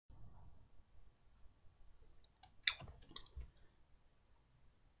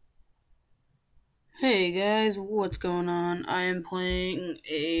Hey guys, what's going on? I am playing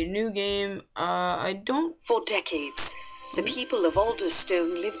a new game. I don't. For decades, the people of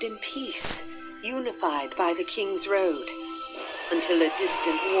Alderstone lived in peace, unified by the King's Road, until a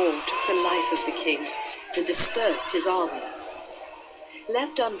distant war took the life of the king and dispersed his army.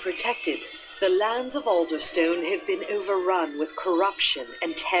 Left unprotected, the lands of Alderstone have been overrun with corruption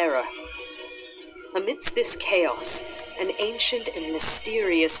and terror. Amidst this chaos, an ancient and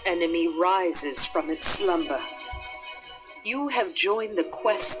mysterious enemy rises from its slumber. You have joined the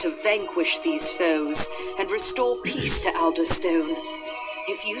quest to vanquish these foes and restore peace to Alderstone.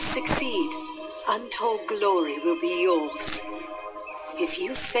 If you succeed, untold glory will be yours. If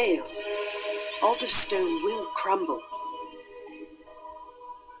you fail, Alderstone will crumble.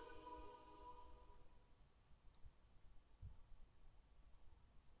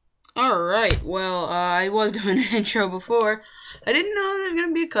 Alright, well, I was doing an intro before. I didn't know there was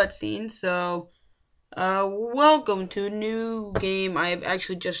gonna be a cutscene, so. Welcome to a new game I've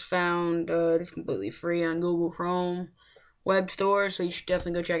actually just found. It's completely free on Google Chrome web store, so you should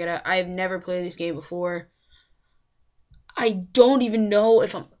definitely go check it out. I've never played this game before. I don't even know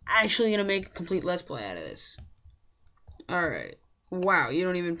if I'm actually gonna make a complete Let's Play out of this. Alright. Wow, you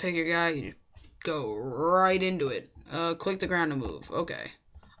don't even pick your guy, you just go right into it. Click the ground to move. Okay.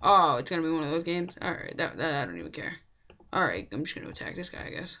 Oh, it's gonna be one of those games? Alright, that I don't even care. Alright, I'm just gonna attack this guy,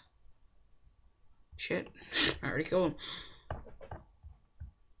 I guess. Shit. I already killed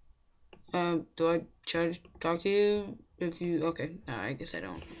him. Do I try to talk to you? If you... Okay. No, I guess I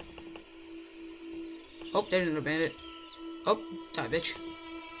don't. Oh, there's another bandit. Oh, die, bitch.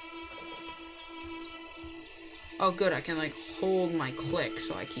 Oh, good. I can, like, hold my click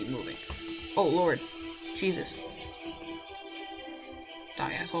so I keep moving. Oh, Lord. Jesus.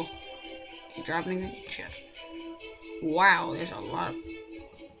 Die, asshole. You drop anything? Shit. Wow, there's a lot of...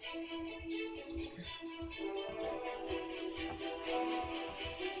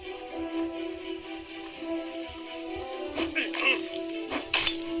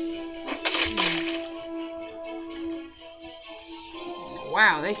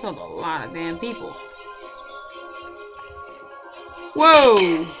 Wow, they killed a lot of damn people.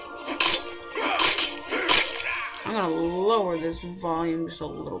 Whoa! I'm gonna lower this volume just a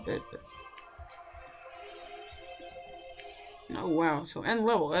little bit. But... Oh, wow. So, end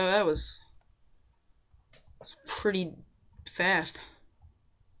level. That was pretty fast.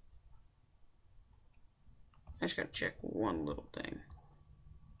 I just gotta check one little thing.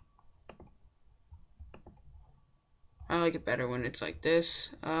 I like it better when it's like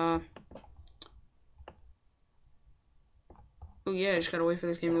this. Oh yeah, I just gotta wait for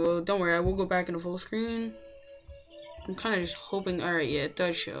this game to load. Don't worry, I will go back into full screen. I'm kind of just hoping. Alright, yeah, it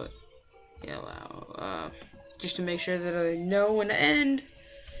does show it. Yeah, allow. Just to make sure that I know when to end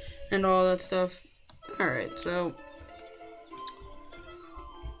and all that stuff. Alright, so.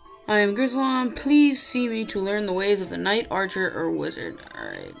 I am Grizzlon. Please see me to learn the ways of the knight, archer, or wizard.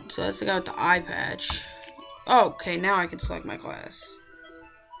 Alright, so that's the guy with the eye patch. Okay, now I can select my class.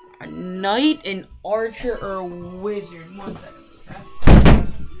 A knight, an archer, or a wizard. 1 second.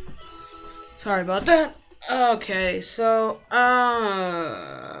 Sorry about that. Okay, so,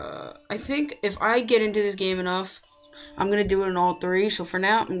 I think if I get into this game enough, I'm gonna do it in all three. So for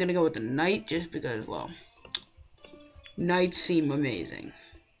now, I'm gonna go with the knight, just because, well, knights seem amazing.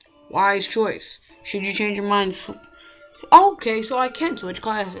 Wise choice. Should you change your mind? Okay, so I can switch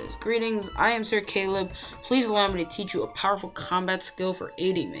classes. Greetings, I am Sir Caleb. Please allow me to teach you a powerful combat skill for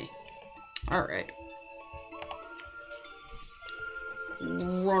aiding me. Alright.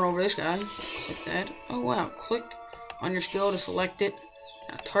 Run over this guy. Click that. Oh, wow. Click on your skill to select it.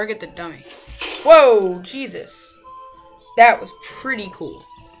 Now target the dummy. Whoa, Jesus. That was pretty cool.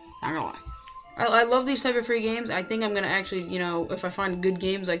 Not gonna lie. I love these type of free games. I think I'm gonna actually, you know, if I find good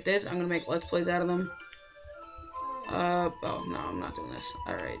games like this, I'm gonna make Let's Plays out of them. Oh, no, I'm not doing this.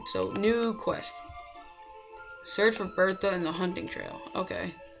 Alright, so, new quest. Search for Bertha in the hunting trail.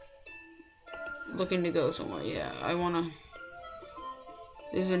 Okay. Looking to go somewhere. Yeah, I wanna...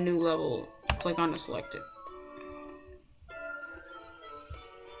 This is a new level. Click on to select it.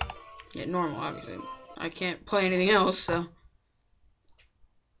 Yeah, normal, obviously. I can't play anything else, so...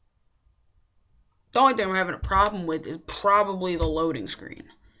 The only thing I'm having a problem with is probably the loading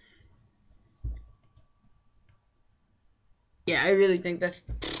screen. Yeah, I really think that's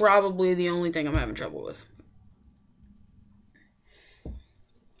probably the only thing I'm having trouble with.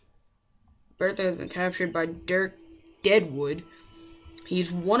 Bertha has been captured by Dirk Deadwood.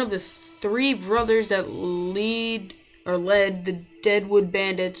 He's one of the 3 brothers that led the Deadwood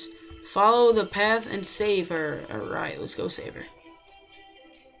bandits. Follow the path and save her. Alright, let's go save her.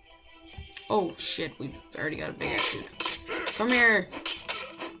 Oh shit, we already got a big ass dude. Come here.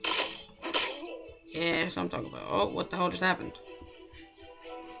 Yeah, that's what I'm talking about. Oh, what the hell just happened?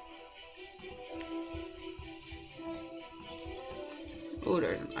 Oh,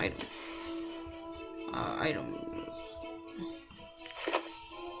 there's an item. Item.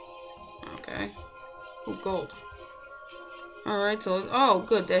 Okay. Oh, gold. Alright, so, oh,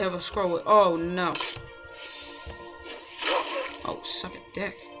 good, they have a scroll with, oh, no. Oh, suck a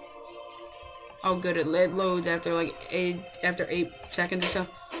dick. Oh, good, it loads after, like, 8 seconds or so.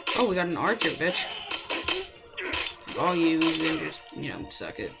 Oh, we got an archer, bitch. All you can just, you know,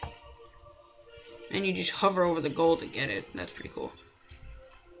 suck it. And you just hover over the gold to get it. That's pretty cool.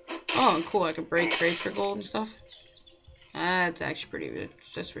 Oh, and cool, I can break crates for gold and stuff. That's actually pretty good.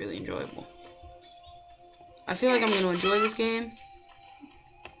 That's really enjoyable. I feel like I'm going to enjoy this game.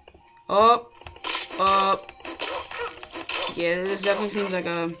 Up. Yeah, this definitely seems like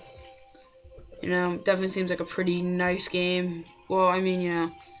a, you know, definitely seems like a pretty nice game. Well, I mean, you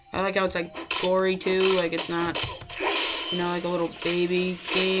know, I like how it's like gory too, like it's not, you know, like a little baby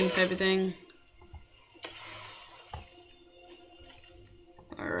game type of thing.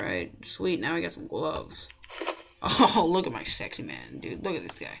 Alright, sweet, now I got some gloves. Oh, look at my sexy man, dude. Look at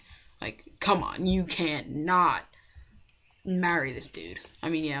this guy. Like, come on, you can't not marry this dude. I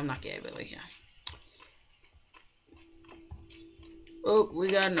mean, yeah, I'm not gay, but like, yeah. Oh,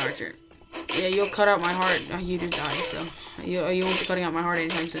 we got an archer. Yeah, you'll cut out my heart. Oh, you just died, so you won't be cutting out my heart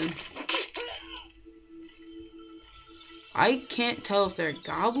anytime soon. I can't tell if they're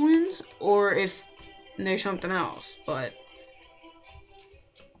goblins or if they're something else, but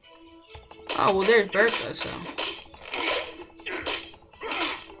oh well, there's Bertha. So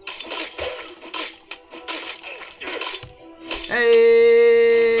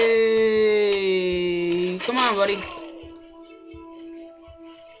hey, come on, buddy.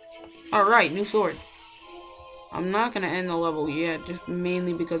 All right, new sword. I'm not gonna end the level yet, just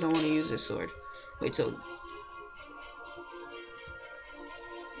mainly because I want to use this sword. Wait, so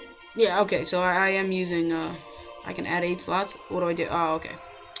yeah, okay, so I am using, I can add 8 slots. What do I do? Oh, okay.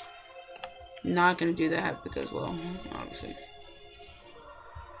 Not gonna do that because, well, obviously.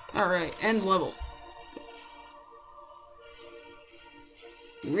 Alright, end level.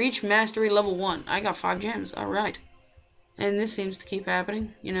 Reach mastery level 1. I got 5 gems, alright. And this seems to keep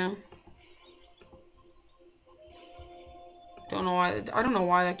happening, you know. I don't know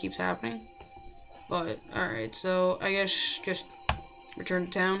why that keeps happening. But, alright, so I guess just return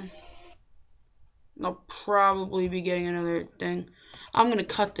to town. I'll probably be getting another thing. I'm gonna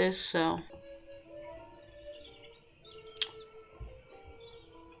cut this, so.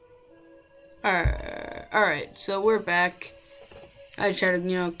 Alright, so we're back. I just tried to,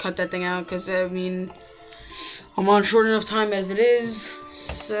 you know, cut that thing out, because, I mean, I'm on short enough time as it is,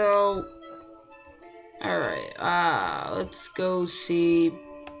 so. Alright, let's go see.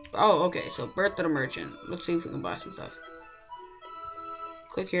 Oh, okay, so Bertha the merchant. Let's see if we can buy some stuff.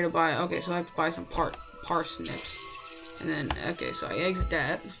 Click here to buy. Okay, so I have to buy some parsnips. And then, okay, so I exit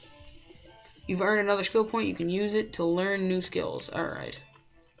that. You've earned another skill point. You can use it to learn new skills. Alright.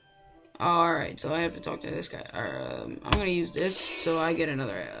 Alright, so I have to talk to this guy. I'm going to use this so I get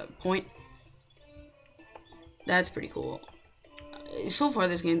another point. That's pretty cool. So far,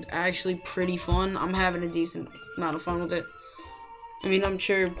 this game's actually pretty fun. I'm having a decent amount of fun with it. I mean, I'm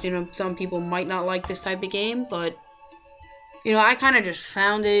sure, you know, some people might not like this type of game, but, you know, I kind of just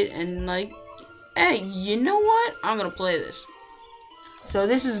found it and, like, hey, you know what? I'm going to play this. So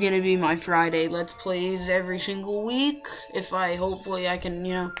this is going to be my Friday Let's Plays every single week. Hopefully I can,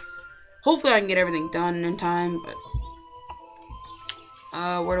 you know, hopefully I can get everything done in time, but,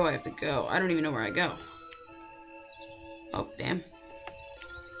 where do I have to go? I don't even know where I go. Oh, damn.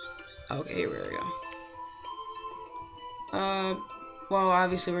 Okay, here we go. Well,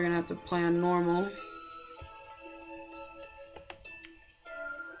 obviously we're gonna have to play on normal.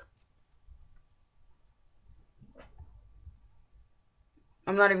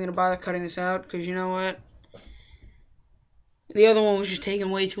 I'm not even gonna bother cutting this out, because you know what? The other one was just taking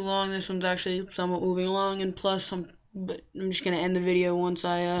way too long. This one's actually somewhat moving along, and plus I'm just gonna end the video once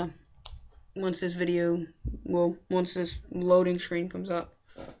this loading screen comes up.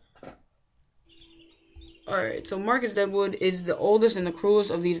 Alright, so Marcus Deadwood is the oldest and the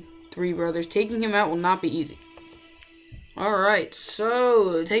cruelest of these 3 brothers. Taking him out will not be easy. Alright,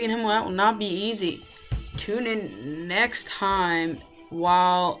 so taking him out will not be easy. Tune in next time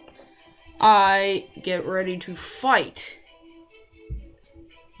while I get ready to fight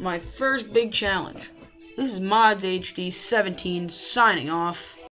my first big challenge. This is Mods HD 17 signing off.